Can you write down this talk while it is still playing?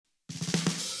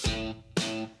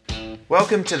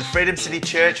Welcome to the Freedom City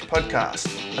Church podcast,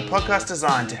 a podcast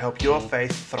designed to help your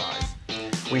faith thrive.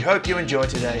 We hope you enjoy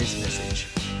today's message.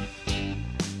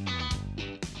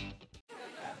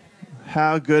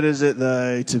 How good is it,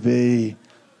 though, to be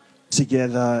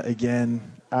together again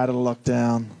out of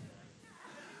lockdown?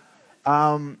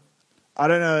 I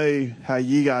don't know how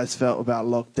you guys felt about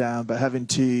lockdown, but having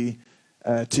two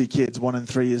kids, 1 and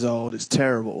 3 years old, it's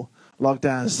terrible.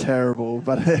 Lockdown is terrible,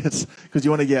 but it's because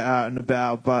you want to get out and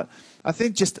about. But I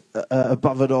think just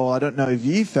above it all, I don't know if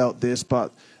you felt this,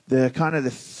 but the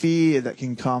fear that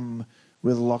can come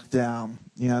with lockdown,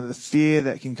 the fear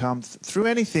that can come through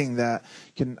anything that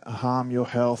can harm your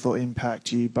health or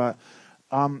impact you. But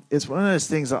it's one of those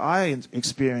things that I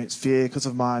experience fear because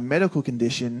of my medical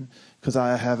condition, because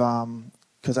I had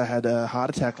a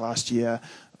heart attack last year.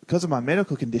 Because of my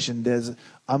medical condition,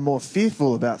 I'm more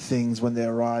fearful about things when they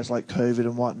arise, like COVID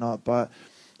and whatnot. But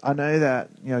I know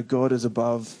that God is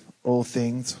above all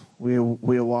things. We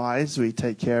are wise. We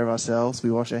take care of ourselves.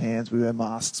 We wash our hands. We wear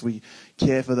masks. We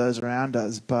care for those around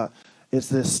us. But it's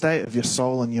the state of your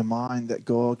soul and your mind that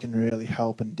God can really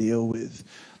help and deal with.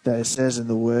 That it says in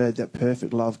the Word that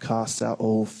perfect love casts out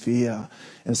all fear.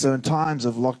 And so in times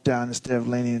of lockdown, instead of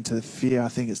leaning into the fear, I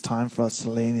think it's time for us to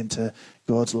lean into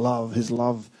God's love, His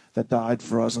love that died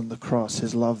for us on the cross,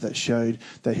 His love that showed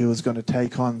that He was going to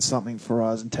take on something for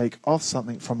us and take off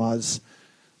something from us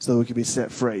so that we could be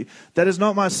set free. That is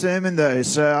not my sermon, though,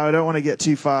 so I don't want to get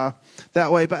too far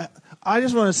that way. But I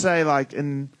just want to say,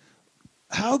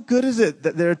 how good is it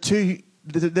that there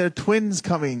are twins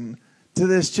coming to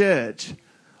this church?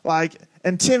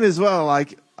 And Tim as well,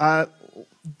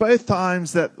 both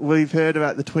times that we've heard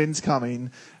about the twins coming,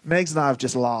 Megs and I have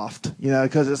just laughed,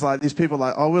 because it's like these people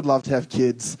are like, oh, we'd love to have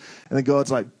kids. And then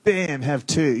God's like, bam, have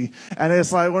 2. And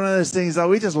it's like one of those things,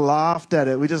 we just laughed at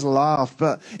it. We just laughed.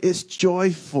 But it's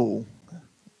joyful.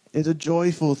 It's a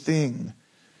joyful thing.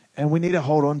 And we need to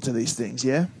hold on to these things,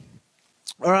 yeah?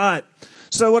 All right.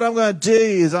 So what I'm going to do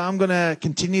is I'm going to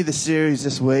continue the series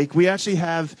this week. We actually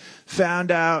have found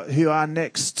out who our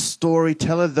next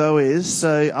storyteller, though, is.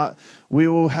 So we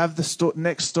will have the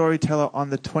next storyteller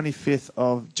on the 25th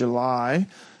of July.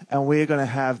 And we're going to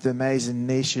have the amazing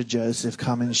Nisha Joseph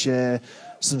come and share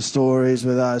some stories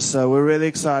with us. So we're really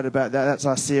excited about that. That's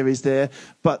our series there.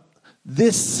 But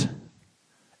this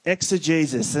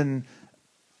exegesis, and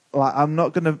I'm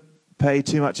not going to pay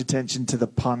too much attention to the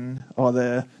pun or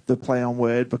the play on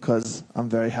word because I'm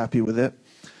very happy with it.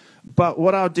 But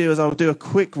what I'll do is I'll do a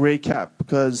quick recap,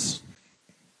 because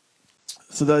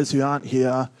for those who aren't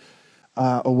here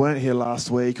or weren't here last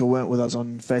week or weren't with us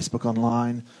on Facebook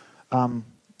Online,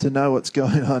 to know what's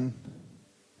going on.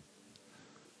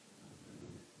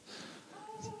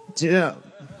 Do you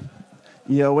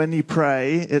know, when you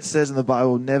pray, it says in the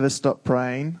Bible, never stop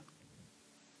praying.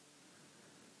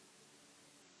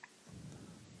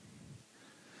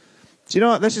 Do you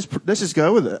know what? Let's just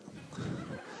go with it.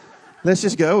 Let's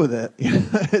just go with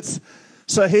it.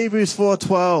 So Hebrews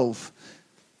 4:12.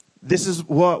 This is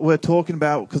what we're talking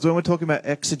about, because when we're talking about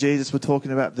exegesis, we're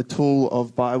talking about the tool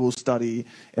of Bible study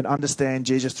and understand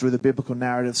Jesus through the biblical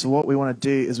narrative. So what we want to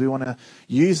do is we want to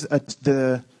use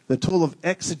the tool of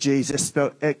exegesis,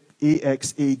 spelled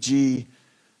exegesis,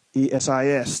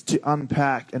 to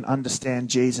unpack and understand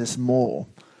Jesus more.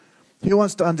 Who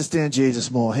wants to understand Jesus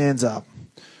more? Hands up.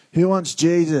 Who wants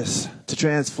Jesus to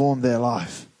transform their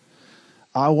life?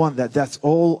 I want that. That's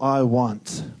all I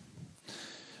want.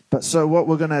 But so what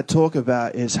we're going to talk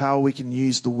about is how we can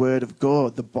use the Word of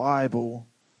God, the Bible,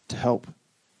 to help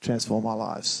transform our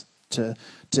lives, to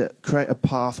create a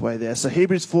pathway there. So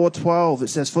Hebrews 4:12, it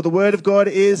says, "For the Word of God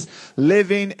is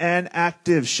living and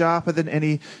active, sharper than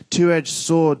any two-edged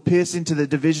sword, piercing to the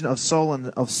division of soul and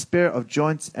of spirit, of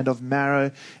joints and of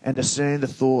marrow, and discerning the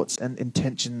thoughts and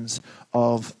intentions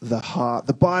of the heart."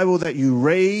 The Bible that you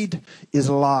read is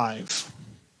alive.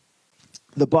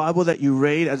 The Bible that you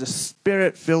read as a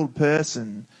Spirit-filled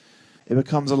person, it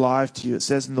becomes alive to you. It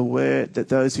says in the Word that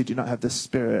those who do not have the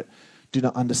Spirit do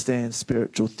not understand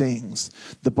spiritual things.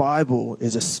 The Bible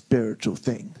is a spiritual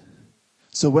thing.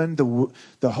 So when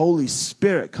the Holy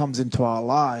Spirit comes into our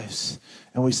lives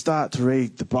and we start to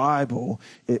read the Bible,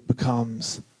 it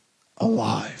becomes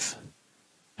alive.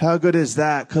 How good is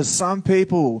that? Because some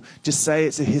people just say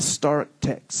it's a historic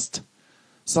text.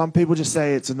 Some people just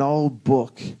say it's an old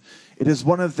book. It is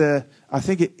I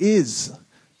think it is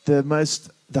the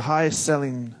highest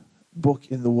selling book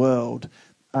in the world.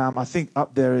 I think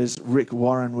up there is Rick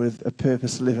Warren with A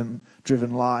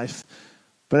Purpose-Driven Life.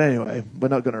 But anyway, we're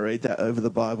not going to read that over the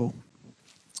Bible.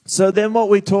 So then what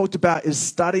we talked about is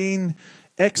studying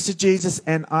exegesis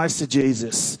and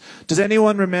eisegesis. Does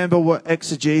anyone remember what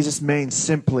exegesis means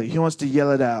simply? Who wants to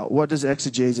yell it out? What does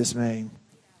exegesis mean?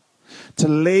 To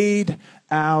lead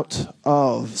out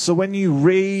of. So when you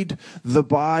read the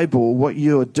Bible, what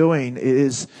you're doing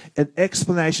is an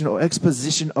explanation or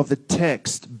exposition of the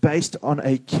text based on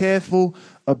a careful,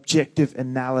 objective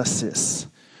analysis.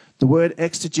 The word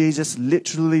exegesis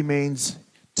literally means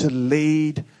to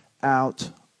lead out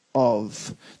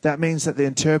of. That means that the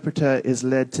interpreter is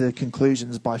led to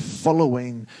conclusions by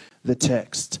following the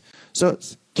text. So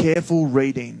it's careful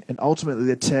reading, and ultimately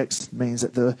the text means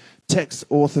that the text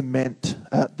author meant,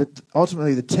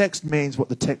 ultimately the text means what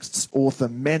the text's author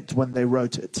meant when they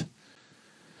wrote it.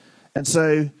 And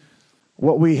so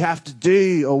what we have to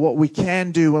do, or what we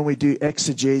can do when we do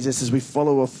exegesis, is we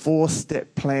follow a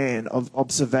 4-step plan of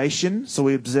observation. So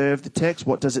we observe the text.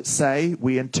 What does it say?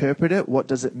 We interpret it. What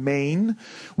does it mean?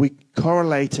 We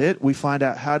correlate it. We find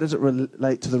out how does it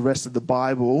relate to the rest of the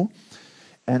Bible,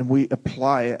 and we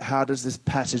apply it. How does this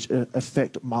passage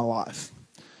affect my life?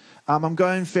 I'm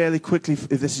going fairly quickly if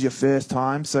this is your first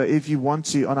time. So if you want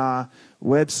to, on our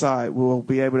website, we'll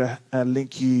be able to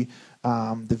link you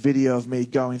the video of me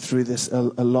going through this a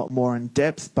lot more in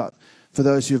depth. But for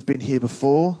those who have been here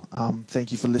before,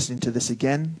 thank you for listening to this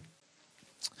again.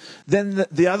 Then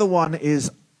the other one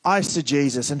is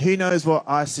eisegesis. And who knows what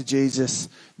eisegesis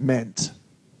meant?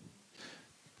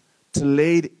 To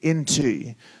lead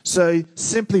into. So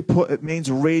simply put, it means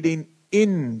reading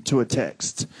into a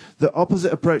text. The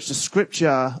opposite approach to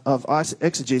scripture of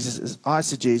exegesis is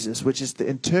eisegesis, which is the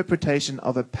interpretation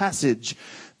of a passage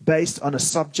based on a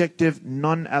subjective,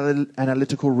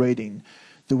 non-analytical reading.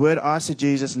 The word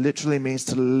eisegesis literally means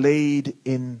to lead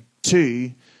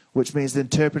into, which means the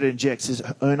interpreter injects his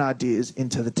own ideas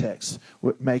into the text,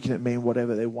 making it mean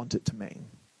whatever they want it to mean.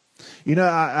 You know,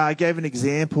 I gave an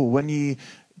example. When you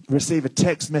receive a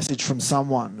text message from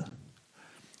someone,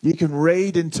 you can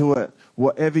read into it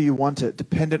whatever you want it,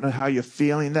 dependent on how you're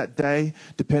feeling that day,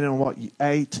 dependent on what you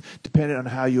ate, dependent on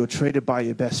how you were treated by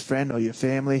your best friend or your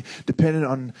family, dependent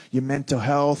on your mental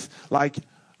health. Like,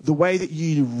 the way that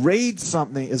you read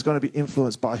something is going to be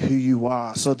influenced by who you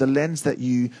are. So the lens that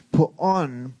you put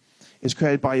on is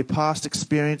created by your past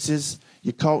experiences,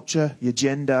 your culture, your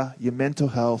gender, your mental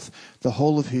health, the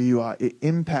whole of who you are. It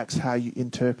impacts how you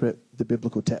interpret the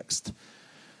biblical text.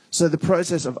 So the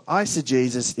process of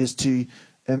eisegesis is to,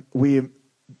 we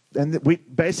want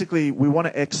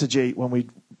to exegete when we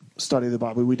study the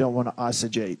Bible. We don't want to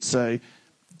eisegete. So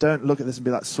don't look at this and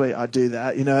be like, sweet, I do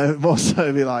that. You know, more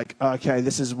so be like, okay,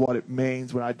 this is what it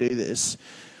means when I do this.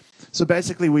 So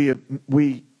basically we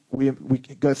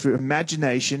go through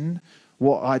imagination.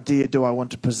 What idea do I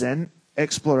want to present?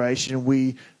 Exploration.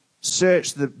 We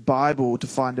search the Bible to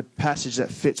find a passage that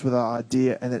fits with our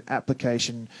idea, and then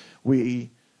application.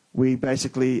 We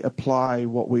basically apply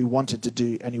what we wanted to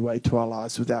do anyway to our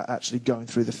lives without actually going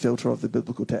through the filter of the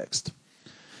biblical text.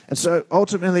 And so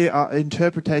ultimately our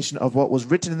interpretation of what was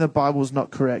written in the Bible is not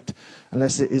correct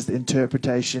unless it is the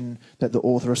interpretation that the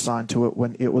author assigned to it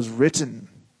when it was written.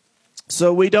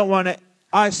 So we don't want to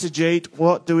eisegete.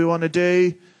 What do we want to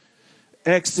do?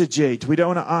 Exegete. We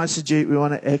don't want to eisegete, we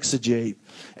want to exegete.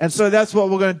 And so that's what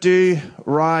we're going to do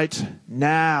right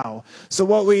now. So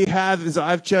what we have is,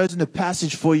 I've chosen a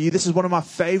passage for you. This is one of my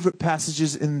favorite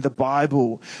passages in the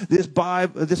Bible. This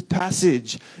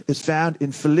passage is found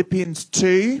in Philippians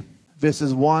 2,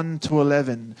 verses 1 to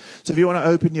 11. So if you want to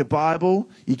open your Bible,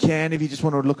 you can. If you just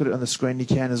want to look at it on the screen, you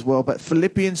can as well. But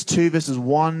Philippians 2, verses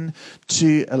 1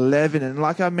 to 11. And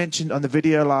like I mentioned on the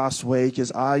video last week,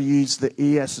 is I use the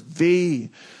ESV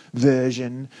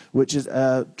version, which is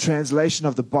a translation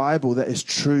of the Bible that is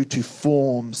true to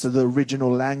form, so the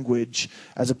original language,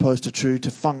 as opposed to true to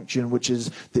function, which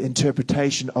is the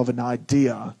interpretation of an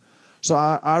idea. So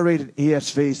I read an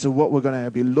ESV, so what we're going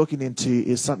to be looking into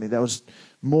is something that was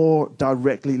more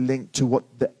directly linked to what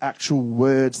the actual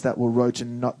words that were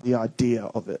written, not the idea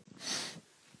of it.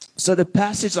 So the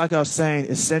passage, like I was saying,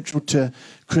 is central to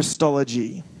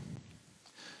Christology.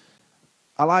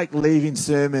 I like leaving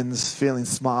sermons feeling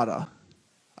smarter.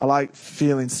 I like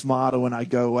feeling smarter when I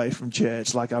go away from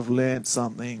church, like I've learned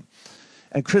something.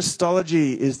 And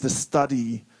Christology is the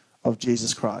study of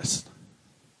Jesus Christ.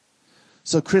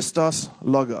 So Christos,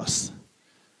 Logos.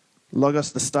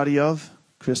 Logos, the study of,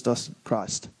 Christos,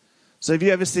 Christ. So if you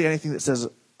ever see anything that says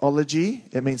ology,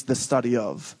 it means the study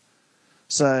of.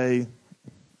 So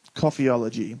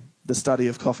coffeeology, the study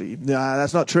of coffee. No,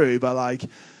 that's not true, but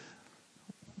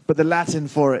the Latin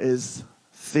for it is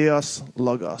theos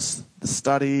logos, the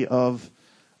study of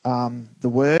the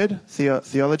word,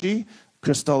 theology,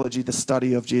 Christology, the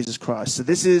study of Jesus Christ. So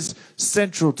this is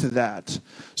central to that.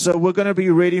 So we're going to be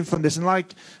reading from this. And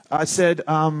like I said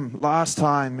last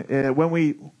time, when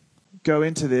we go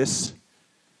into this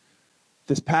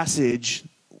passage,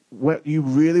 what you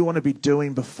really want to be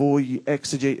doing before you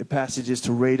exegete a passage is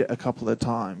to read it a couple of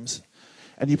times.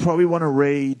 And you probably want to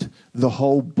read the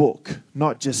whole book,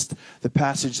 not just the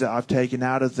passage that I've taken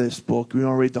out of this book. We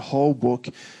want to read the whole book,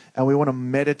 and we want to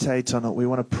meditate on it. We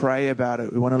want to pray about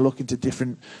it. We want to look into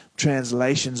different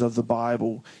translations of the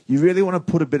Bible. You really want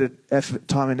to put a bit of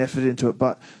time and effort into it.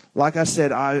 But like I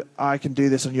said, I can do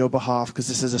this on your behalf because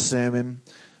this is a sermon.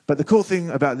 But the cool thing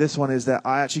about this one is that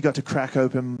I actually got to crack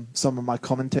open some of my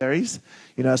commentaries.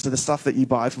 So the stuff that you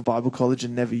buy for Bible college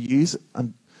and never use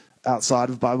outside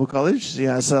of Bible college.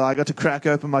 So I got to crack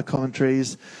open my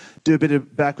commentaries, do a bit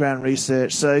of background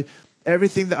research. So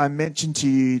everything that I mentioned to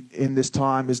you in this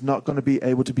time is not going to be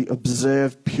able to be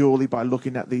observed purely by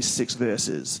looking at these 6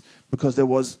 verses, because there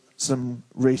was some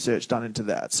research done into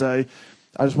that. So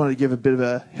I just wanted to give a bit of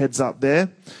a heads up there.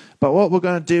 But what we're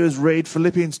going to do is read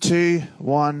Philippians 2,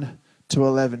 1 to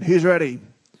 11. Who's ready?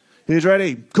 Who's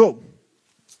ready? Cool.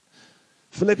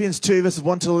 Philippians 2, verses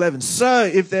 1 to 11. So,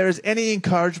 if there is any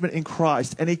encouragement in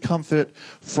Christ, any comfort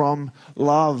from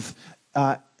love,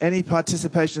 any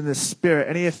participation in the Spirit,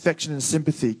 any affection and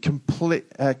sympathy,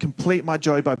 complete my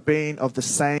joy by being of the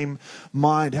same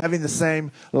mind, having the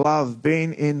same love,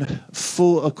 being in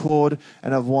full accord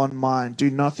and of one mind. Do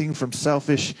nothing from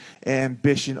selfish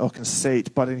ambition or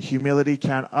conceit, but in humility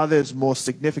count others more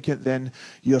significant than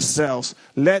yourselves.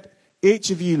 Let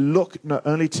each of you look not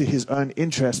only to his own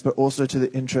interests, but also to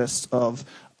the interests of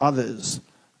others.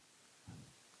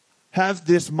 Have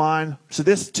this mind. So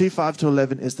this 2:5 to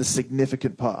 11 is the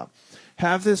significant part.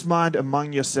 Have this mind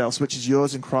among yourselves, which is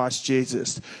yours in Christ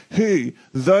Jesus, who,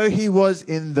 though he was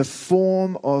in the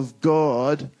form of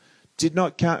God, did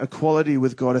not count equality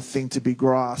with God a thing to be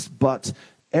grasped, but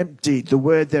emptied. The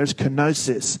word there is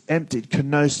kenosis, emptied,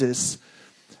 kenosis.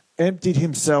 Emptied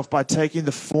himself by taking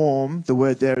the form, the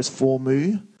word there is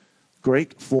formou,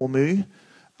 Greek, formou,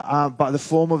 by the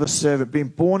form of a servant, being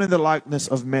born in the likeness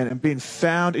of men and being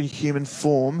found in human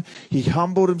form, he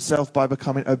humbled himself by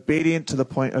becoming obedient to the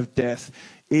point of death,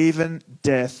 even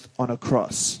death on a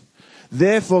cross.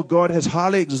 Therefore, God has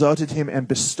highly exalted him and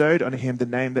bestowed on him the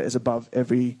name that is above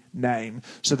every name,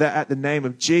 so that at the name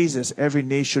of Jesus, every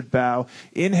knee should bow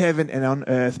in heaven and on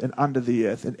earth and under the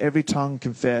earth, and every tongue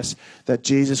confess that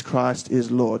Jesus Christ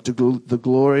is Lord, to the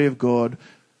glory of God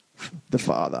the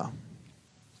Father.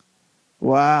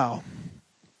 Wow.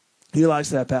 Who likes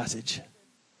that passage?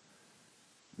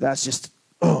 That's just,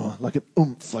 like an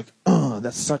oomph,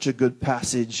 that's such a good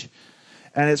passage.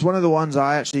 And it's one of the ones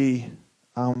I actually,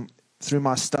 through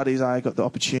my studies, I got the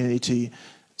opportunity to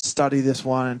study this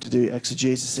one and to do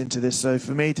exegesis into this. So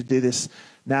for me to do this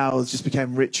now, it just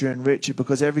became richer and richer,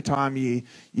 because every time you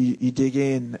dig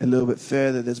in a little bit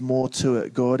further, there's more to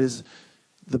it.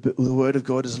 The Word of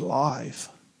God is alive.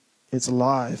 It's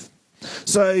alive.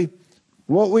 So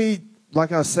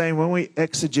like I was saying, when we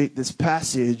exegete this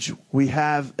passage, we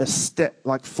have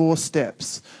like 4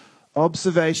 steps.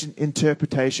 Observation,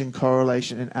 interpretation,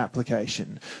 correlation, and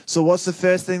application. So what's the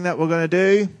first thing that we're going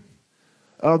to do?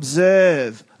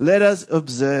 Observe. Let us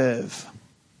observe.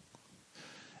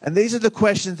 And these are the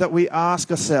questions that we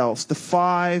ask ourselves, the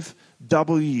 5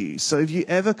 W's. So if you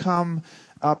ever come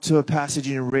up to a passage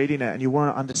and you're reading it and you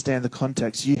want to understand the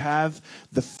context, you have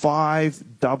the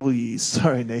 5 W's.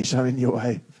 Sorry, Nish, I'm in your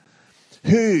way.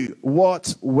 Who,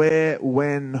 what, where,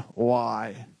 when,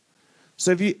 why.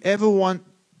 So if you ever want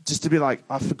just to be like,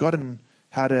 I've forgotten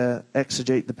how to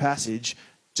exegete the passage,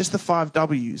 just the 5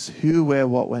 W's, who, where,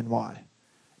 what, when, why.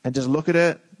 And just look at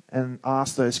it and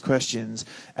ask those questions,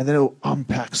 and then it'll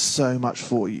unpack so much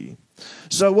for you.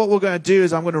 So what we're going to do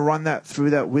is I'm going to run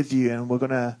through that with you, and we're going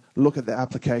to look at the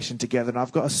application together. And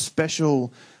I've got a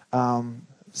special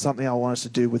something I want us to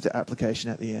do with the application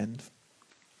at the end.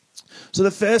 So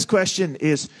the first question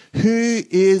is, who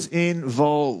is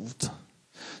involved?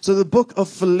 So the book of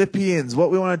Philippians, what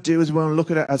we want to do is we want to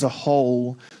look at it as a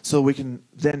whole so we can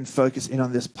then focus in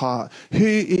on this part. Who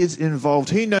is involved?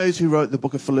 Who knows who wrote the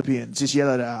book of Philippians? Just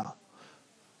yell it out.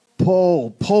 Paul.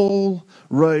 Paul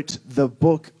wrote the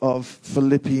book of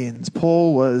Philippians.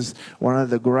 Paul was one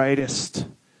of the greatest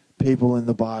people in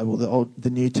the Bible, the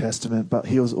New Testament, but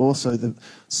he was also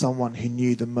someone who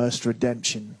knew the most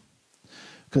redemption.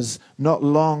 Because not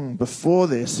long before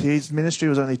this, his ministry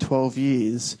was only 12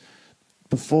 years.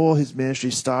 Before his ministry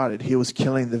started, he was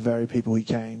killing the very people he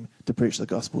came to preach the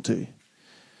gospel to. He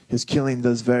was killing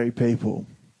those very people.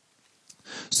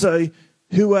 So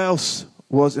who else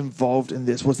was involved in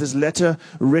this? Was this letter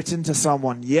written to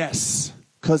someone? Yes,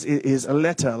 because it is a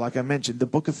letter, like I mentioned. The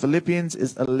book of Philippians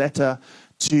is a letter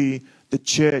to the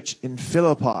church in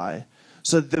Philippi.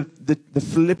 So the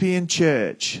Philippian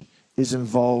church is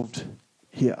involved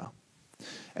here.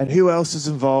 And who else is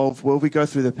involved? Well, we go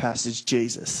through the passage,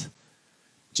 Jesus.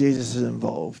 Jesus is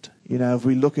involved. You know, if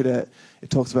we look at it, it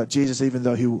talks about Jesus, even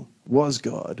though he was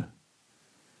God,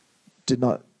 did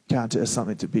not count it as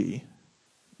something to be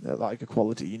like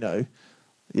equality, you know.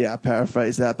 Yeah, I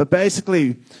paraphrase that. But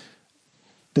basically,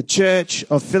 the church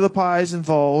of Philippi is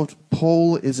involved,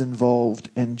 Paul is involved,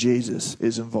 and Jesus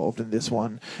is involved in this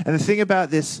one. And the thing about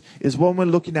this is when we're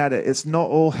looking at it, it's not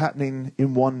all happening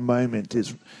in one moment.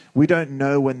 We don't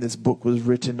know when this book was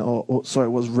written or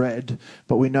was read,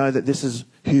 but we know that this is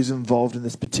who's involved in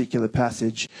this particular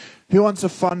passage. Who wants a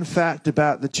fun fact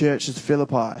about the church of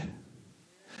Philippi?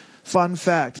 Fun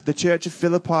fact, the church of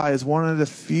Philippi is one of the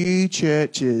few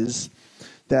churches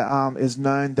that is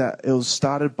known that it was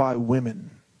started by women.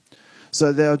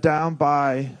 So they're down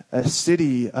by a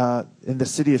city, in the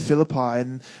city of Philippi,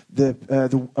 and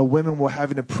the women were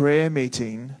having a prayer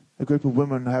meeting, a group of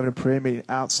women were having a prayer meeting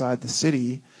outside the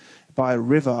city by a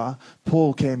river.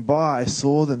 Paul came by,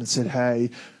 saw them and said, "Hey,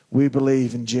 we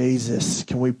believe in Jesus.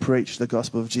 Can we preach the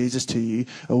gospel of Jesus to you?"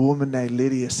 A woman named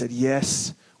Lydia said,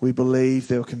 "Yes, we believe."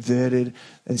 They were converted,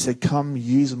 and he said, "Come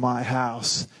use my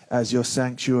house as your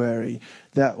sanctuary."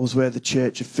 That was where the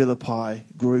church of Philippi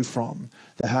grew from.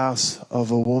 The house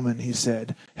of a woman, he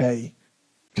said, "Hey,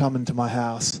 come into my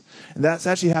house." And that's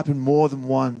actually happened more than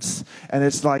once. And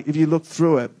it's like, if you look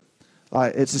through it,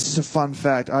 like, it's just a fun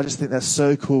fact. I just think that's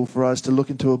so cool for us to look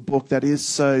into a book that is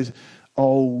so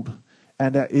old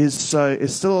and that is so,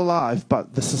 it's still alive,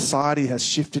 but the society has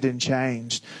shifted and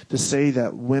changed to see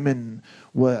that women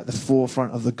were at the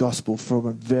forefront of the gospel from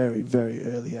a very, very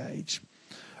early age.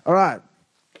 All right.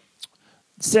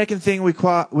 Second thing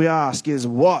we ask is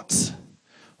what?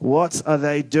 What are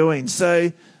they doing?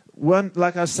 So,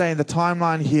 like I was saying, the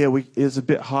timeline here is a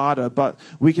bit harder, but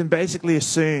we can basically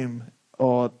assume,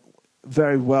 or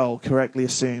very well correctly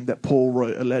assume, that Paul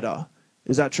wrote a letter.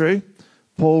 Is that true?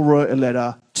 Paul wrote a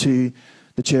letter to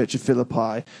the church of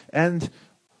Philippi. And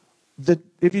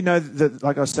if you know,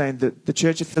 like I was saying, the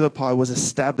church of Philippi was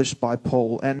established by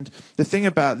Paul. And the thing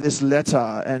about this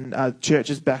letter and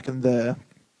churches back in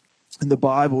the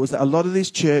Bible is that a lot of these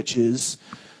churches,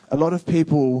 a lot of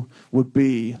people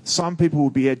some people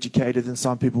would be educated and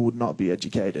some people would not be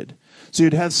educated. So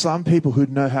you'd have some people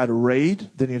who'd know how to read,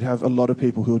 then you'd have a lot of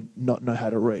people who would not know how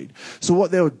to read. So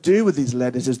what they would do with these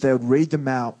letters is they would read them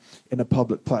out in a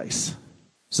public place.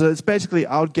 So it's basically,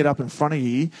 I would get up in front of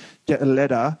you, get a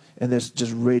letter, and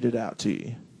just read it out to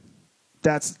you.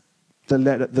 That's the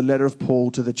letter of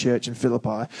Paul to the church in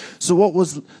Philippi. So what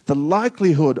was the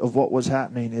likelihood of what was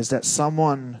happening is that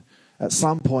someone at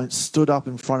some point stood up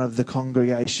in front of the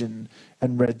congregation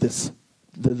and read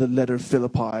the letter of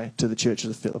Philippi to the church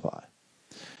of Philippi.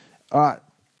 All right.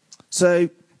 So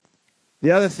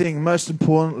the other thing, most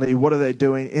importantly, what are they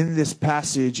doing in this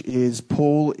passage is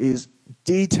Paul is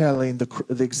detailing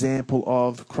the example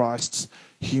of Christ's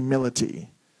humility.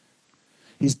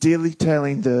 He's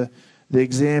detailing the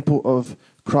example of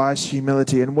Christ's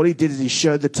humility. And what he did is he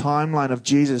showed the timeline of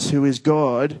Jesus, who is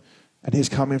God, and he's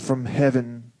coming from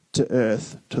heaven to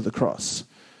earth to the cross.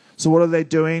 So what are they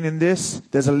doing in this?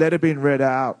 There's a letter being read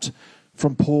out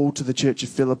from Paul to the church of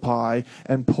Philippi,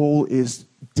 and Paul is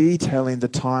detailing the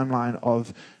timeline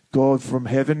of God from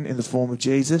heaven in the form of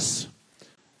Jesus.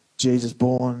 Jesus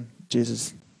born,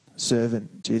 Jesus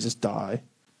servant, Jesus die.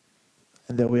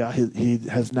 And there we are. He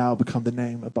has now become the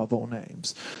name above all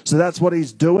names. So that's what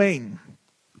he's doing.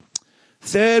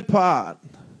 Third part.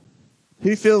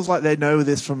 Who feels like they know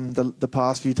this from the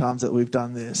past few times that we've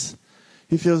done this?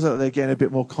 Who feels like they're getting a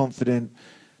bit more confident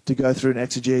to go through an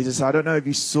exegesis? I don't know if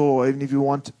you saw, even if you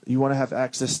want to have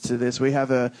access to this, we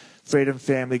have a Freedom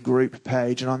Family group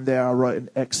page, and on there I wrote an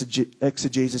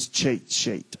exegesis cheat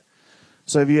sheet.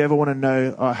 So if you ever want to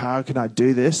know, how can I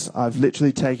do this? I've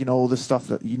literally taken all the stuff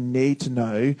that you need to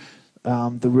know,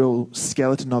 the real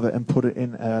skeleton of it, and put it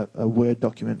in a Word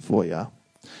document for you.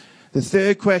 The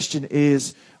third question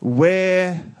is,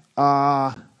 where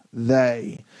are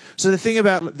they? So the thing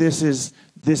about this is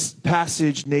this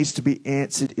passage needs to be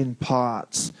answered in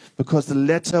parts because the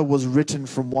letter was written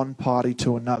from one party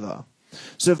to another.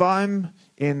 So if I'm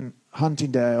in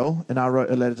Huntingdale and I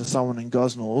wrote a letter to someone in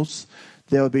Gosnells,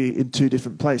 they'll be in two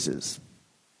different places.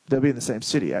 They'll be in the same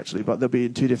city, actually, but they'll be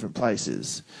in two different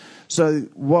places. So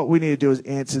what we need to do is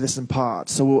answer this in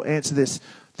parts. So we'll answer this.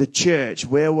 The church.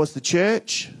 Where was the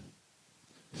church?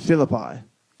 Philippi.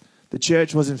 The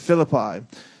church was in Philippi.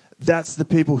 that's the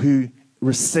people who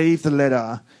received the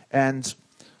letter. And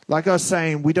like I was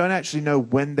saying, we don't actually know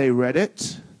when they read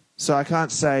it. So I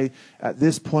can't say at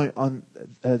this point on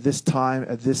this time,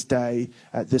 at this day,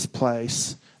 at this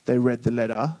place, they read the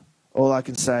letter. All I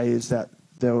can say is that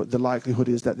the likelihood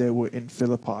is that they were in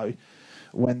Philippi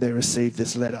when they received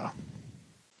this letter.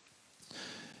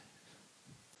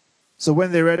 So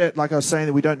when they read it, like I was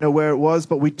saying, we don't know where it was,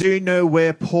 but we do know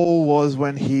where Paul was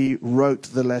when he wrote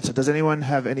the letter. Does anyone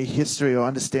have any history or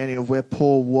understanding of where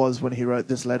Paul was when he wrote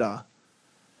this letter?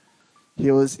 He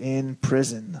was in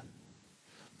prison.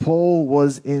 Paul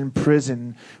was in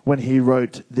prison when he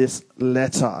wrote this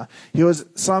letter.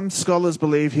 Some scholars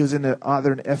believe he was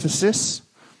either in Ephesus.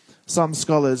 Some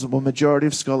scholars, well, majority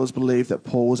of scholars believe that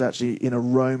Paul was actually in a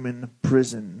Roman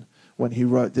prison when he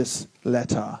wrote this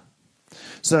letter.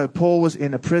 So Paul was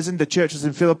in a prison. The church was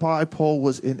in Philippi. Paul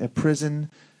was in a prison.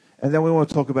 And then we want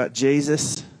to talk about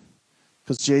Jesus,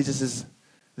 because Jesus is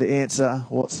the answer.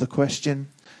 What's the question?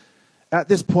 At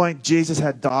this point, Jesus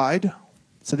had died.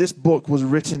 So this book was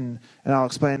written, and I'll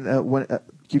explain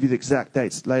give you the exact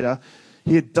dates later.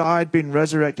 He had died, been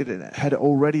resurrected, and had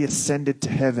already ascended to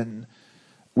heaven,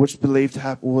 which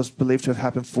was believed to have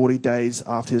happened 40 days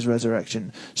after his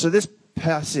resurrection. So this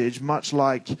passage, much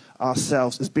like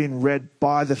ourselves, is being read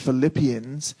by the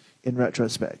Philippians in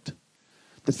retrospect.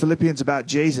 The Philippians about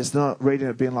Jesus, they're not reading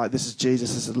it being like, this is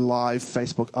Jesus, this is a live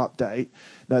Facebook update.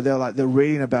 No, they're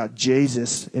reading about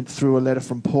Jesus through a letter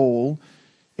from Paul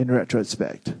in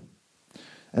retrospect.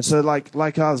 And so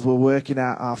like us, we're working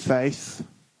out our faith.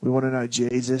 We want to know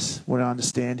Jesus. We want to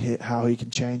understand how he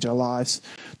can change our lives.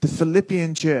 The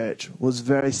Philippian church was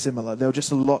very similar. They were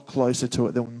just a lot closer to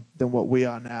it than what we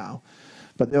are now.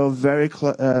 But they were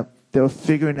they were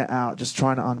figuring it out, just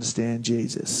trying to understand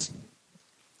Jesus.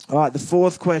 All right, the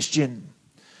fourth question.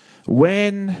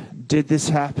 When did this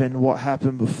happen? What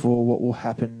happened before? What will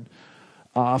happen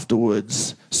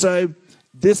afterwards? So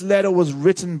this letter was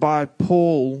written by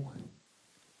Paul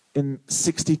in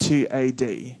 62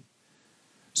 AD.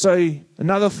 So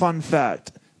another fun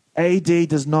fact, AD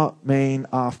does not mean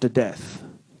after death.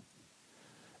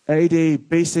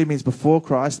 BC means before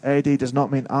Christ. AD does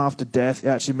not mean after death. It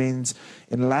actually means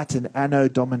in Latin Anno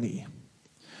Domini,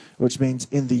 which means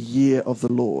in the year of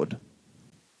the Lord.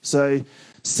 So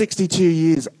 62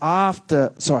 years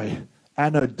after,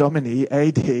 Anno Domini,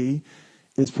 AD,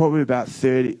 is probably about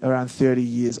around 30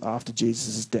 years after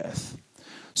Jesus' death.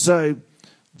 So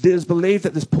there's believed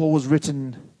that this Paul was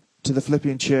written to the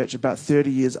Philippian church about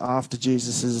 30 years after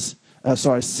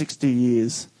 60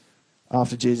 years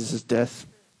after Jesus' death.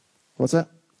 What's that?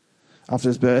 After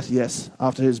his birth, yes,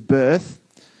 after his birth.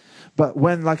 But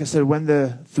like I said, when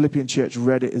the Philippian church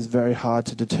read it is very hard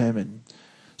to determine.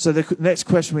 So the next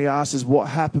question we ask is, what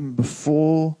happened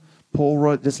before Paul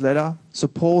wrote this letter? So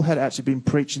Paul had actually been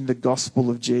preaching the gospel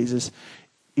of Jesus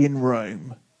in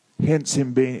Rome, hence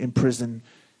him being in prison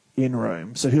in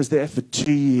Rome. So he was there for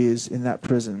 2 years in that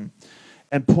prison.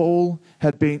 And Paul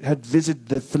had visited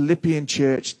the Philippian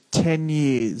church 10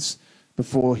 years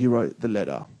before he wrote the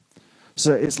letter.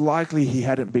 So it's likely he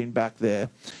hadn't been back there.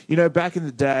 You know, back in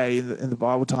the day, in the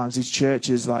Bible times, these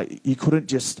churches, like, you couldn't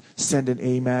just send an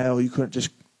email, you couldn't just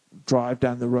drive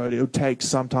down the road. It would take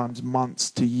sometimes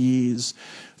months to years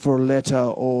for a letter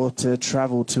or to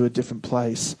travel to a different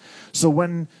place. So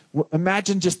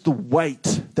imagine just the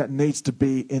weight that needs to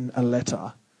be in a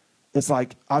letter. It's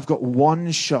like, I've got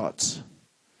one shot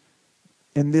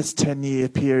in this 10-year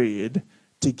period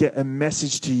to get a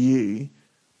message to you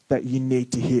that you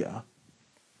need to hear.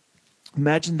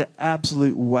 Imagine the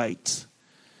absolute weight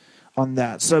on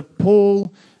that. So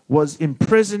Paul was in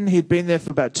prison. He'd been there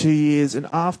for about 2 years. And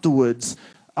afterwards,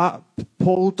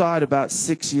 Paul died about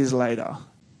 6 years later.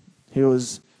 He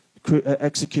was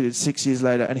executed 6 years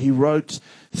later. And he wrote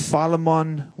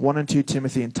Philemon, 1 and 2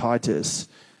 Timothy, and Titus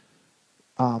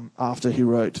after he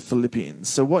wrote Philippians.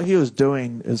 So what he was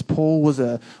doing is Paul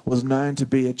was known to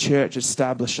be a church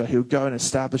establisher. He would go and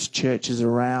establish churches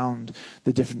around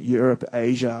the different Europe,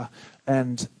 Asia.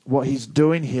 And what he's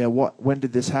doing here, when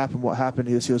did this happen? What happened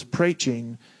is he was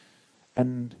preaching,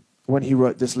 and when he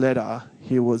wrote this letter,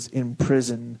 he was in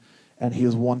prison, and he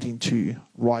was wanting to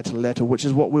write a letter, which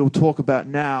is what we'll talk about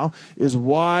now, is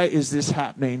why is this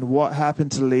happening? What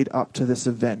happened to lead up to this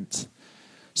event?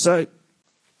 So,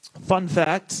 fun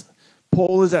fact,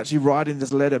 Paul is actually writing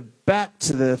this letter back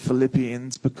to the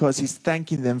Philippians because he's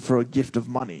thanking them for a gift of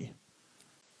money.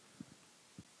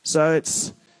 So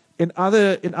it's in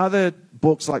other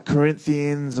books like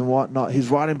Corinthians and whatnot, he's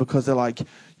writing because they're like,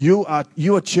 you are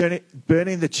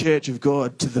burning the church of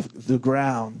God to the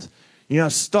ground.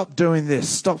 Stop doing this.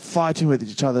 Stop fighting with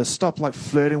each other. Stop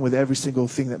flirting with every single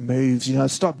thing that moves.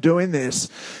 Stop doing this.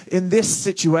 In this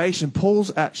situation,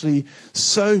 Paul's actually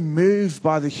so moved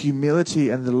by the humility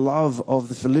and the love of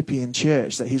the Philippian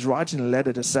church that he's writing a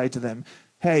letter to say to them,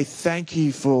 hey, thank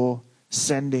you for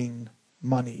sending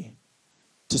money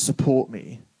to support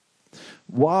me.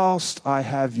 Whilst I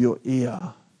have your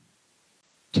ear,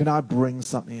 can I bring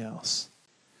something else?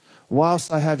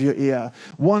 Whilst I have your ear.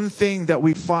 One thing that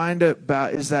we find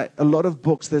about is that a lot of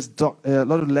books, there's a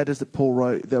lot of letters that Paul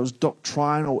wrote, there was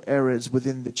doctrinal errors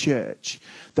within the church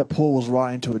that Paul was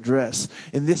writing to address.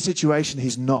 In this situation,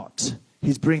 he's not.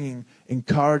 He's bringing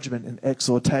encouragement and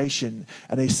exhortation,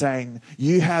 and he's saying,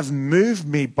 you have moved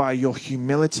me by your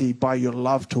humility, by your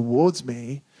love towards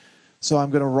me, so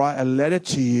I'm going to write a letter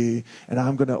to you, and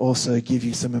I'm going to also give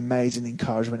you some amazing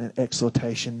encouragement and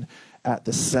exhortation at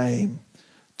the same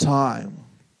time.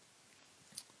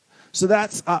 So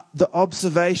that's the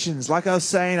observations. Like I was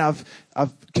saying, I've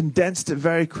condensed it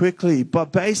very quickly,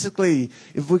 but basically,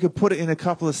 if we could put it in a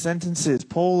couple of sentences,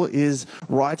 Paul is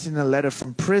writing a letter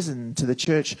from prison to the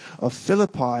church of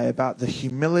Philippi about the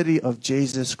humility of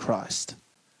Jesus Christ.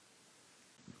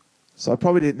 So I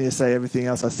probably didn't need to say everything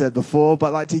else I said before,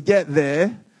 but to get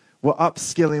there, we're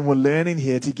upskilling, we're learning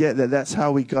here to get there. That's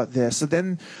how we got there. So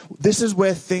then this is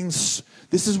where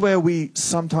we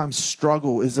sometimes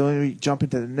struggle, is when we jump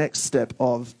into the next step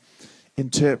of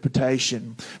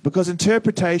interpretation. Because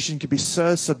interpretation can be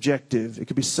so subjective. It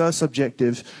can be so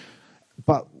subjective.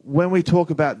 But when we talk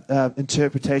about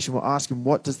interpretation, we're asking,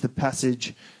 what does the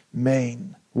passage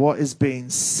mean? What is being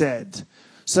said?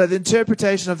 So the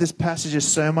interpretation of this passage is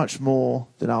so much more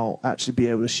than I'll actually be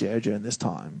able to share during this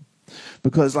time.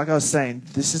 Because like I was saying,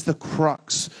 this is the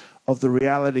crux of the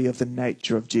reality of the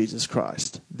nature of Jesus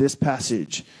Christ. This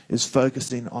passage is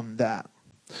focusing on that.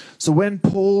 So when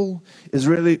Paul is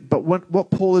really, but what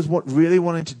Paul is really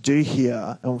wanting to do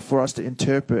here, and for us to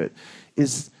interpret,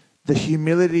 is the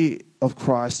humility of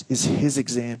Christ is his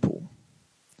example.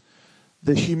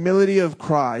 The humility of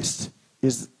Christ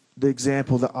is the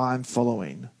example that I'm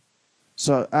following.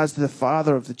 So as the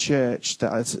father of the church,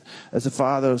 as the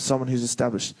father of someone who's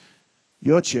established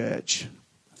your church,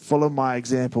 follow my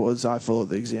example as I follow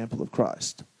the example of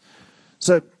Christ.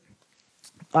 So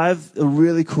I have a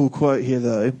really cool quote here,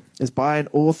 though. It's by an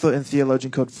author and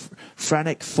theologian called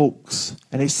Frank Fulks.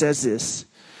 And he says this: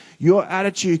 your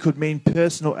attitude could mean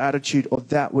personal attitude or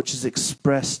that which is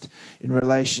expressed in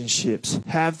relationships.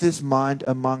 Have this mind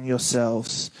among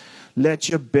yourselves. Let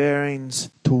your bearings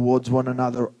towards one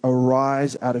another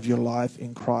arise out of your life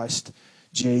in Christ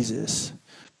Jesus.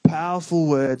 Powerful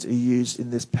words are used in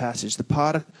this passage.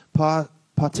 The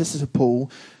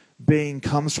participle being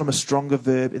comes from a stronger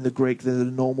verb in the Greek than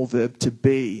the normal verb to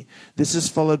be. This is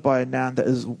followed by a noun that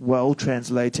is well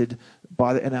translated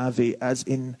by the NIV as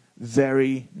in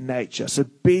very nature. So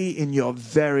be in your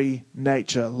very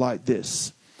nature like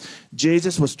this.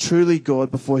 Jesus was truly God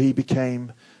before he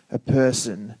became a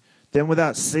person. Then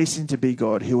without ceasing to be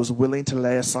God, he was willing to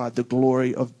lay aside the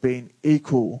glory of being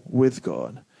equal with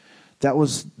God. That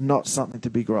was not something to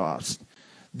be grasped.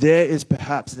 There is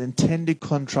perhaps an intended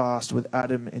contrast with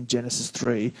Adam in Genesis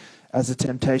 3, as the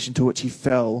temptation to which he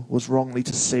fell was wrongly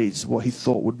to seize what he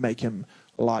thought would make him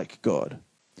like God.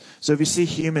 So if you see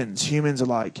humans are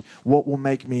like, what will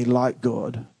make me like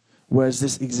God? Whereas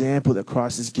this example that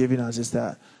Christ is giving us is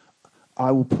that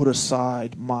I will put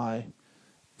aside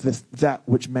that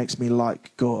which makes me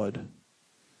like God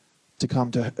to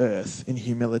come to earth in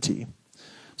humility.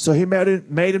 So he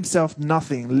made himself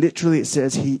nothing. Literally it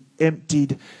says he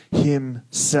emptied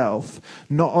himself,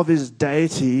 not of his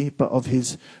deity, but of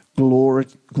his glory.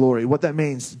 What that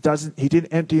means, he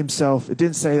didn't empty himself. It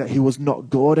didn't say that he was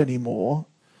not God anymore,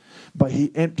 but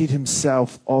he emptied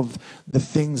himself of the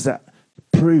things that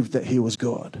proved that he was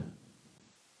God.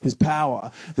 His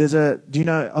power.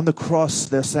 On the cross,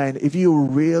 they're saying, if you were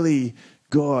really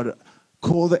God,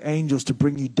 call the angels to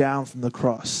bring you down from the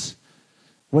cross.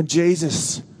 When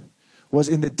Jesus was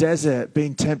in the desert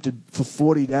being tempted for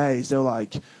 40 days, they were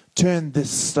like, turn this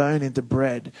stone into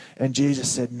bread. And Jesus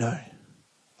said, no,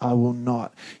 I will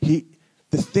not. The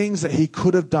things that he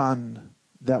could have done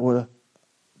that would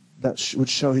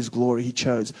show his glory, he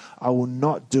chose. I will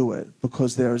not do it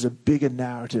because there is a bigger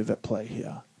narrative at play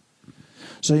here.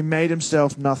 So he made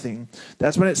himself nothing.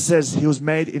 That's when it says he was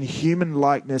made in human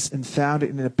likeness and found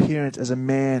in appearance as a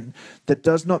man. That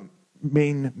does not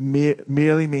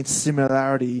merely means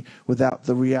similarity without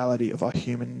the reality of our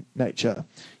human nature.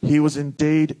 He was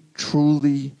indeed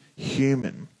truly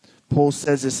human. Paul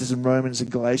says this is in Romans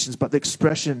and Galatians, but the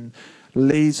expression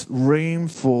leaves room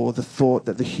for the thought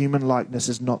that the human likeness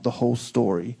is not the whole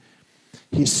story.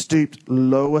 he stooped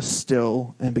lower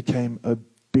still and became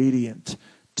obedient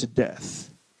to death.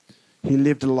 He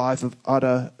lived a life of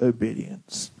utter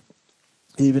obedience,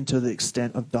 even to the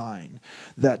extent of dying.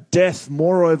 That death,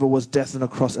 moreover, was death on a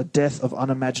cross, a death of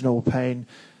unimaginable pain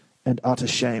and utter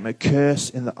shame, a curse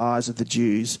in the eyes of the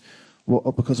Jews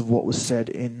because of what was said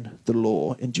in the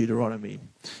law in Deuteronomy.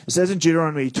 It says in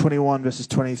Deuteronomy 21 verses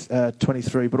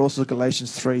 23, but also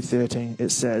Galatians 3:13, it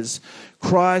says,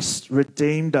 Christ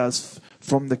redeemed us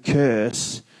from the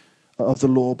curse of the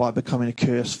law by becoming a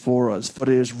curse for us. For it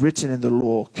is written in the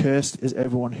law, cursed is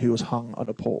everyone who was hung on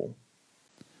a pole.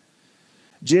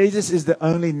 Jesus is the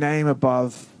only name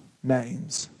above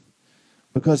names,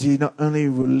 because he not only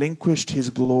relinquished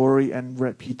his glory and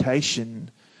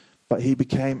reputation, but he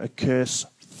became a curse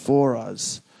for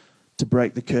us to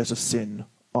break the curse of sin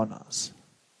on us.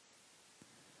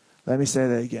 Let me say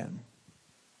that again.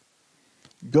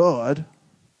 God,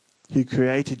 who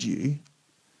created you,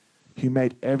 who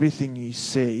made everything you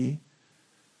see,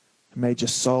 who made your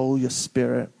soul, your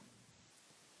spirit,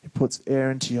 who puts air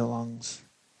into your lungs,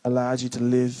 allows you to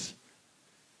live.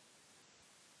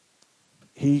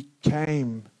 He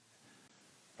came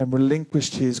and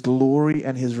relinquished his glory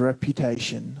and his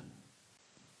reputation,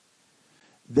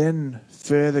 then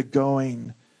further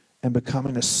going and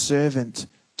becoming a servant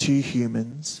to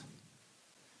humans,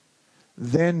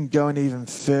 then going even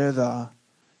further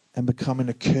and becoming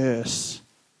a curse,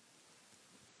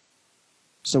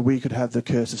 so we could have the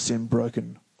curse of sin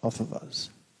broken off of us.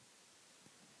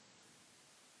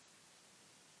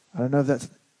 I don't know if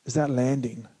is that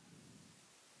landing?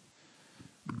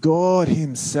 God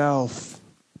himself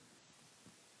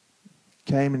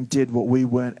came and did what we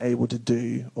weren't able to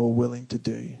do or willing to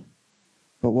do,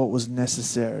 but what was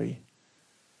necessary.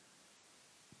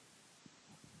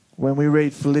 When we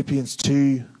read Philippians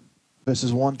 2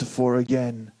 verses 1 to 4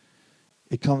 again,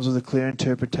 it comes with a clear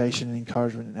interpretation and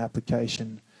encouragement and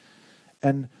application.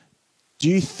 And do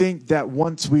you think that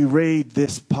once we read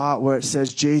this part where it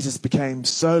says Jesus became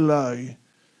so low,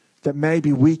 that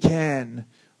maybe we can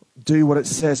do what it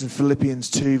says in Philippians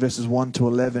 2 verses 1 to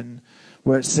 11,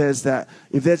 where it says that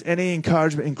if there's any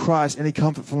encouragement in Christ, any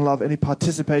comfort from love, any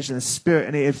participation in the Spirit,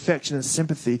 any affection and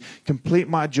sympathy, complete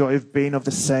my joy of being of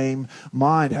the same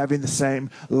mind, having the same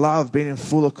love, being in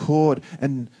full accord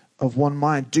and of one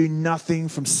mind. Do nothing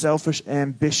from selfish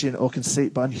ambition or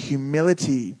conceit, but in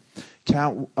humility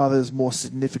count others more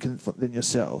significant than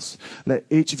yourselves. Let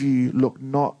each of you look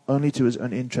not only to his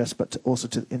own interest, but also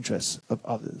to the interests of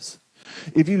others.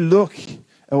 If you look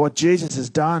at what Jesus has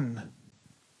done,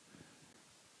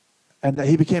 and that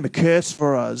he became a curse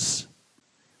for us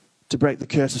to break the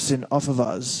curse of sin off of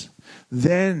us,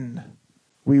 then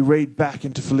we read back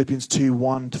into Philippians 2,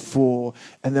 1 to 4,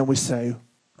 and then we say,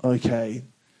 okay,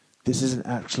 this isn't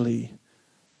actually,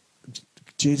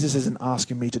 Jesus isn't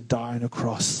asking me to die on a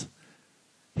cross.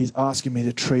 He's asking me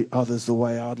to treat others the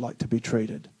way I'd like to be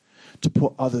treated, to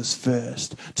put others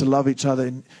first, to love each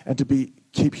other and to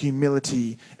keep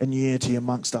humility and unity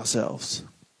amongst ourselves.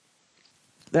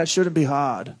 That shouldn't be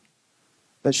hard.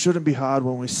 That shouldn't be hard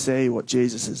when we see what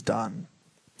Jesus has done.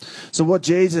 So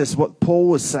what Paul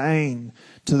was saying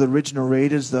to the original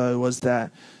readers, though, was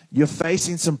that you're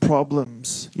facing some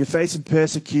problems. You're facing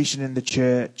persecution in the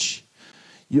church.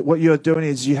 What you're doing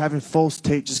is you're having false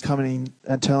teachers coming in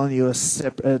and telling you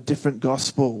a different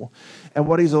gospel. And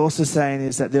what he's also saying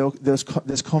is that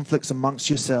there's conflicts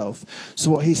amongst yourself. So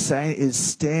what he's saying is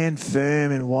stand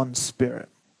firm in one spirit.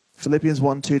 Philippians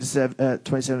 1, 27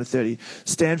 to 30.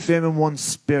 Stand firm in one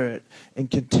spirit and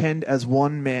contend as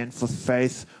one man for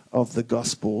faith of the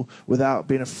gospel without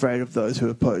being afraid of those who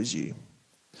oppose you.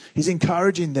 He's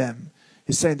encouraging them.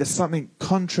 He's saying there's something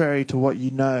contrary to what you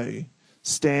know.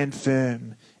 Stand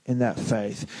firm in that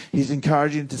faith. He's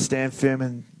encouraging them to stand firm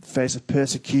in the face of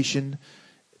persecution,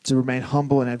 to remain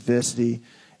humble in adversity,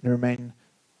 and remain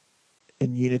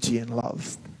in unity and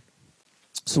love.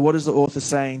 So what is the author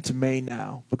saying to me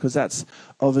now? Because that's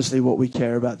obviously what we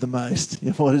care about the most.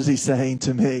 What is he saying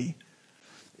to me?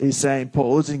 He's saying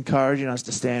Paul is encouraging us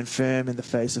to stand firm in the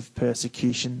face of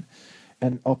persecution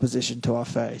and opposition to our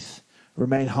faith.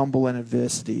 Remain humble in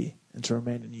adversity and to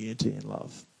remain in unity and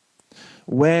love.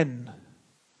 When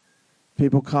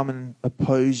people come and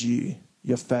oppose you,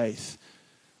 your faith,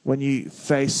 when you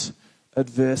face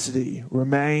adversity,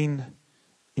 remain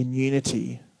in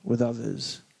unity with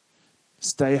others.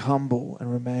 Stay humble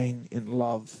and remain in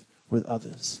love with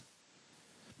others.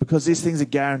 Because these things are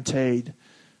guaranteed.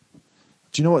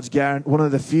 Do you know what's guaranteed? One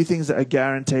of the few things that are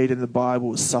guaranteed in the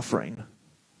Bible is suffering.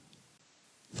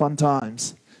 Fun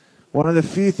times. One of the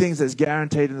few things that's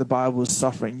guaranteed in the Bible is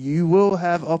suffering. You will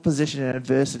have opposition and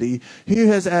adversity. Who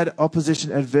has had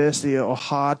opposition, adversity, or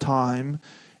hard time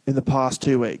in the past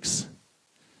 2 weeks?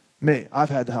 Me. I've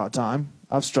had a hard time.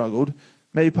 I've struggled.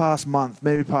 Maybe past month,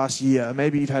 maybe past year.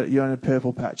 Maybe you're in a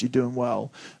purple patch. You're doing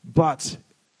well. But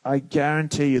I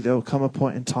guarantee you there will come a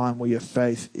point in time where your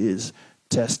faith is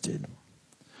tested.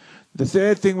 The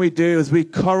third thing we do is we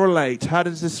correlate. How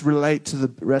does this relate to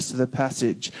the rest of the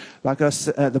passage? Like us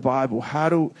at the Bible,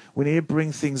 we need to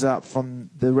bring things up from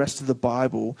the rest of the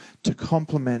Bible to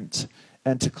complement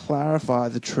and to clarify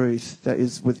the truth that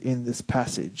is within this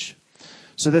passage.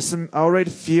 So I'll read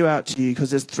a few out to you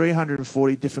because there's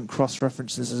 340 different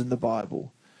cross-references in the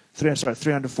Bible.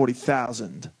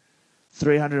 340,000.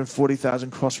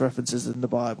 340,000 cross-references in the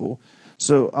Bible.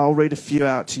 So I'll read a few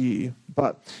out to you.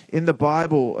 But in the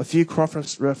Bible, a few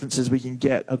cross-references we can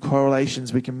get, or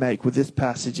correlations we can make with this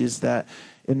passage is that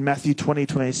in Matthew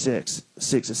 20:26,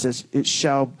 it says, "It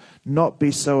shall not be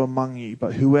so among you,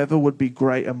 but whoever would be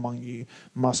great among you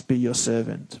must be your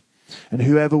servant. And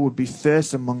whoever would be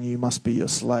first among you must be your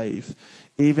slave.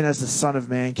 Even as the Son of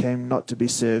Man came not to be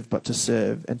served, but to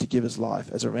serve, and to give his life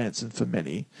as a ransom for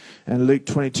many." And Luke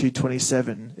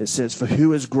 22:27, it says, "For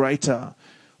who is greater,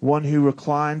 one who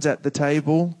reclines at the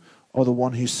table or the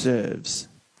one who serves?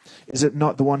 Is it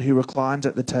not the one who reclines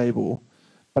at the table?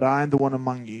 But I am the one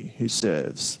among you who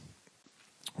serves."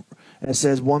 And it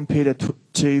says 1 Peter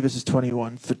 2 verses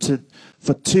 21, For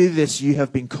to this you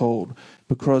have been called,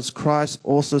 because Christ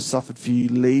also suffered for you,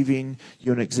 leaving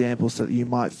you an example so that you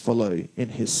might follow in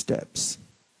his steps.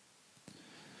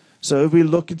 So if we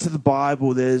look into the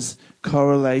Bible, there's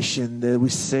correlation there. We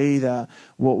see that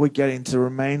what we're getting to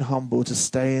remain humble, to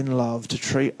stay in love, to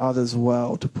treat others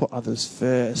well, to put others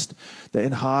first. That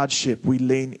in hardship, we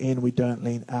lean in, we don't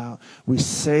lean out. We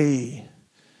see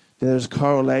there's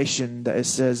correlation that it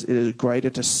says it is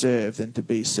greater to serve than to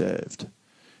be served.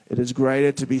 It is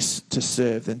greater to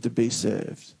serve than to be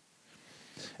served.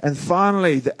 And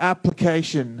finally, the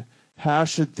application. How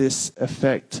should this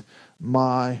affect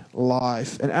my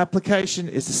life? An application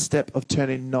is a step of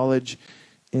turning knowledge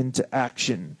into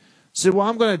action. So what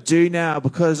I'm going to do now,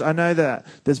 because I know that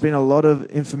there's been a lot of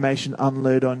information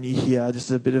unloaded on you here, just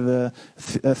a bit of a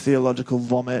theological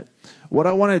vomit. What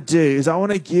I want to do is I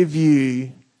want to give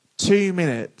you 2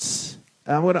 minutes,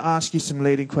 and I'm going to ask you some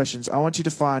leading questions. I want you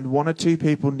to find 1 or 2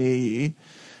 people near you.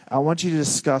 I want you to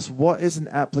discuss what is an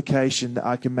application that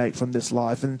I can make from this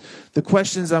life. And the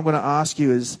questions I'm going to ask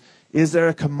you is there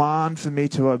a command for me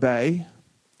to obey?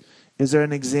 Is there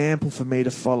an example for me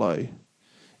to follow?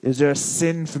 Is there a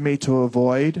sin for me to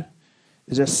avoid?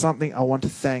 Is there something I want to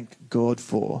thank God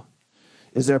for?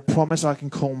 Is there a promise I can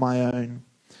call my own?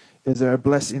 Is there a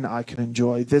blessing I can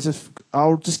enjoy?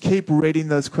 I'll just keep reading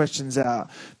those questions out.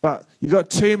 But you've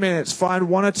got 2 minutes. Find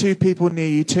 1 or 2 people near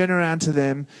you. Turn around to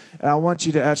them. And I want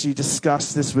you to actually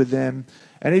discuss this with them.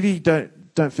 And if you don't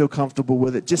feel comfortable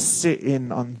with it, just sit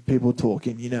in on people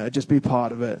talking, just be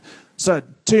part of it. So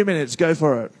 2 minutes, go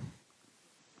for it.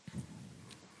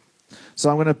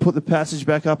 So I'm going to put the passage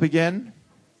back up again.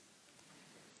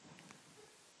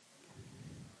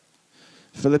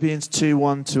 Philippians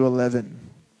 2:1-11.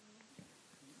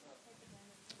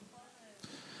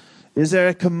 Is there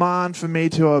a command for me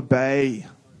to obey?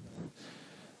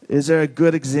 Is there a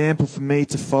good example for me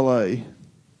to follow?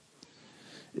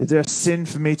 Is there a sin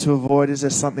for me to avoid? Is there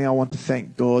something I want to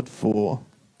thank God for?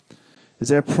 Is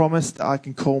there a promise that I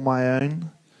can call my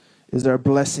own? Is there a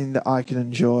blessing that I can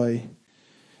enjoy?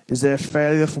 Is there a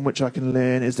failure from which I can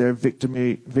learn? Is there a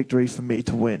victory for me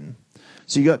to win?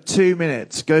 So you got 2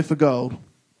 minutes. Go for gold.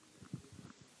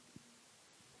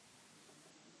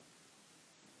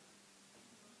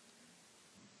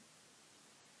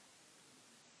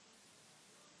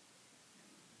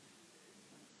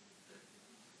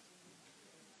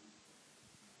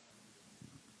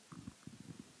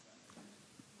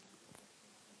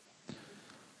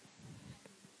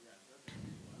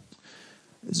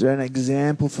 Is there an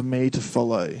example for me to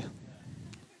follow?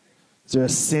 Is there a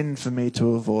sin for me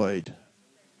to avoid?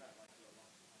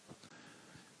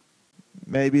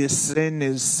 Maybe a sin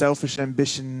is selfish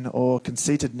ambition or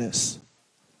conceitedness.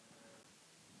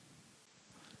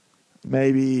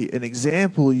 Maybe an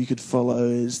example you could follow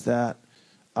is that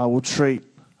I will treat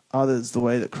others the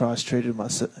way that Christ treated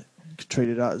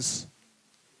us.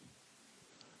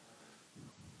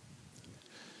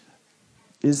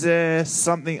 Is there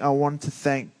something I want to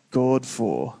thank God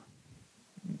for?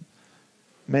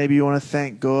 Maybe you want to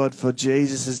thank God for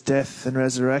Jesus' death and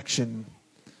resurrection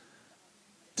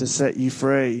to set you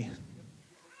free.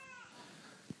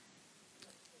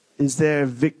 is there a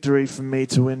victory for me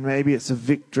to win? Maybe it's a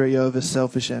victory over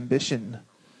selfish ambition.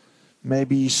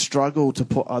 Maybe you struggle to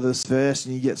put others first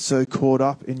and you get so caught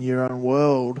up in your own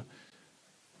world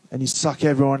and you suck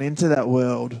everyone into that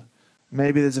world.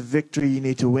 Maybe there's a victory you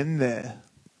need to win there.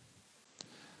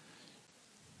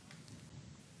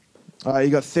 All right,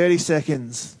 you got 30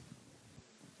 seconds.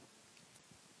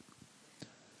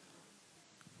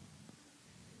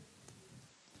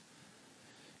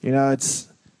 You know, it's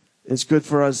good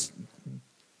for us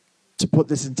to put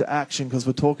this into action because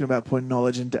we're talking about putting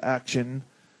knowledge into action.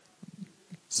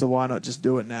 So why not just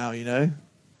do it now, you know?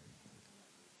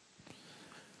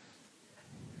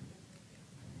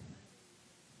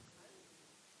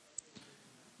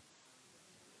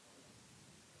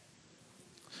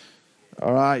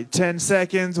 All right, 10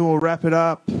 seconds and we'll wrap it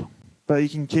up. But you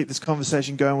can keep this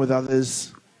conversation going with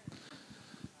others.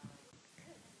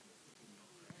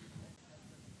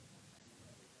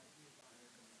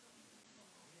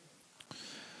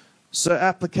 So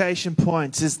application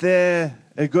points. Is there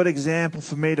a good example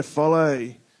for me to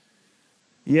follow?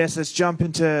 Yes, let's jump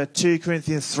into 2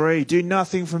 Corinthians 3. Do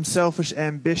nothing from selfish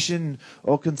ambition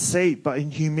or conceit, but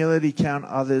in humility count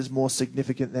others more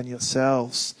significant than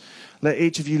yourselves. Let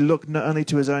each of you look not only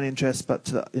to his own interest, but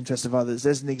to the interest of others.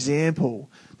 There's an example.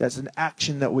 That's an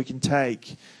action that we can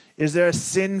take. Is there a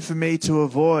sin for me to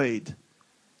avoid?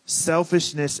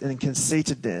 Selfishness and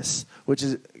conceitedness, which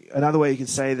is another way you can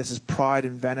say this is pride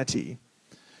and vanity.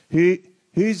 Who's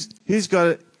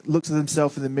looks at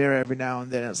himself in the mirror every now and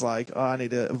then? It's like, oh, I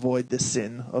need to avoid this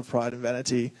sin of pride and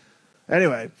vanity.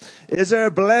 Anyway, is there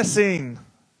a blessing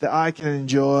that I can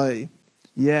enjoy?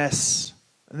 Yes.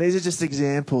 And these are just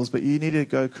examples, but you need to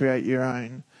go create your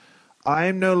own. I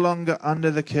am no longer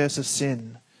under the curse of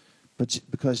sin, but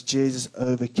because Jesus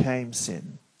overcame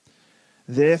sin.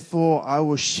 Therefore, I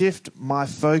will shift my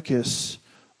focus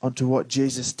onto what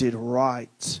Jesus did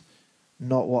right,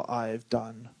 not what I have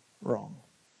done wrong.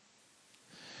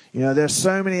 You know, there's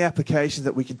so many applications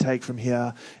that we can take from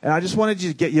here. And I just wanted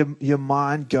you to get your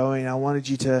mind going. I wanted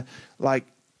you to, I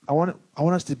want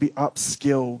us to be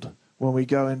upskilled when we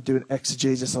go and do an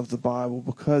exegesis of the Bible,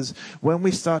 because when we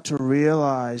start to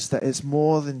realize that it's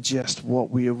more than just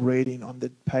what we are reading on the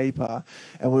paper,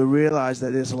 and we realize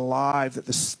that it's alive, that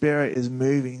the Spirit is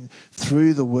moving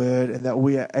through the Word, and that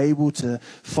we are able to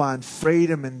find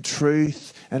freedom and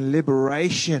truth and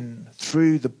liberation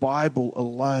through the Bible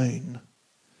alone,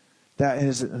 that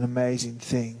is an amazing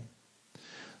thing.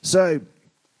 So,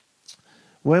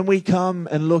 when we come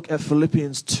and look at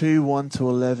Philippians 2,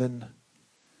 1-11,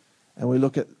 and we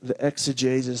look at the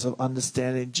exegesis of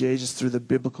understanding Jesus through the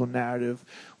biblical narrative,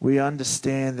 we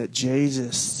understand that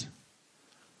Jesus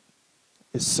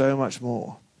is so much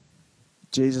more.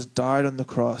 Jesus died on the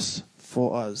cross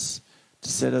for us to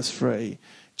set us free.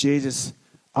 Jesus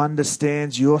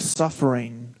understands your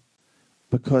suffering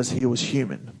because he was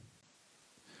human.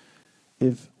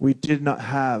 If we did not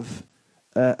have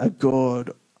a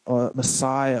God or a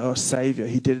Messiah or a Savior,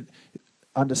 he didn't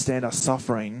understand our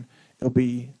suffering, it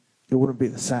wouldn't be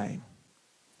the same.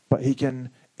 But he can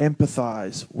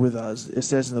empathize with us. It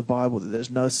says in the Bible that there's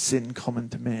no sin common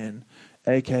to man,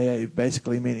 aka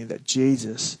basically meaning that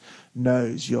Jesus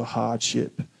knows your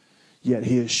hardship, yet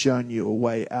he has shown you a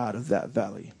way out of that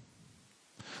valley.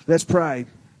 Let's pray.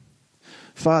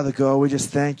 Father God, we just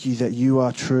thank you that you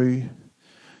are true.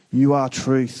 You are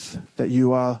truth, that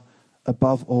you are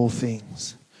above all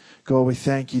things. God, we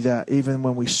thank you that even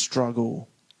when we struggle,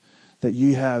 that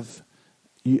you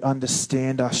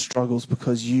understand our struggles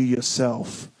because you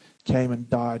yourself came and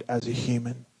died as a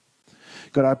human.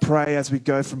 God, I pray as we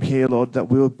go from here, Lord, that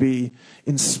we'll be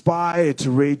inspired to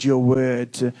read your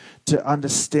word, to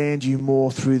understand you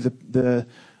more through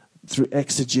through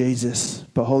exegesis.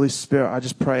 But Holy Spirit, I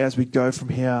just pray as we go from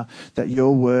here that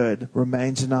your word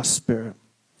remains in our spirit.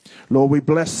 Lord, we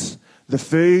bless the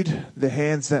food, the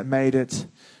hands that made it.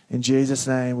 In Jesus'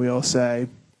 name we all say,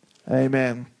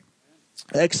 amen.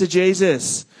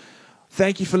 Exegesis.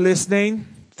 Thank you for listening.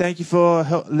 Thank you for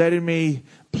letting me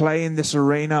play in this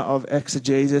arena of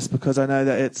exegesis, because I know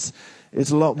that it's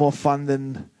a lot more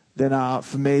fun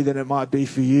for me than it might be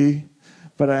for you.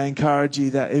 But I encourage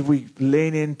you that if we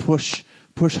lean in, push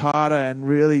harder, and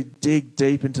really dig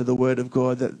deep into the Word of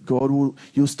God, that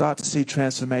you'll start to see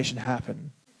transformation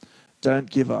happen. Don't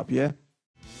give up, yeah?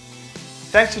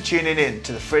 Thanks for tuning in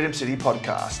to the Freedom City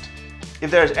podcast. If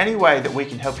there is any way that we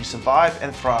can help you survive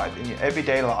and thrive in your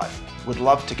everyday life, we'd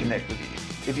love to connect with you.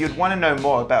 If you'd want to know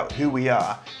more about who we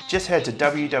are, just head to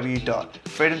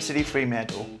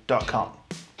www.freedomcityfremantle.com.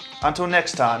 Until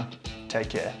next time,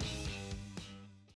 take care.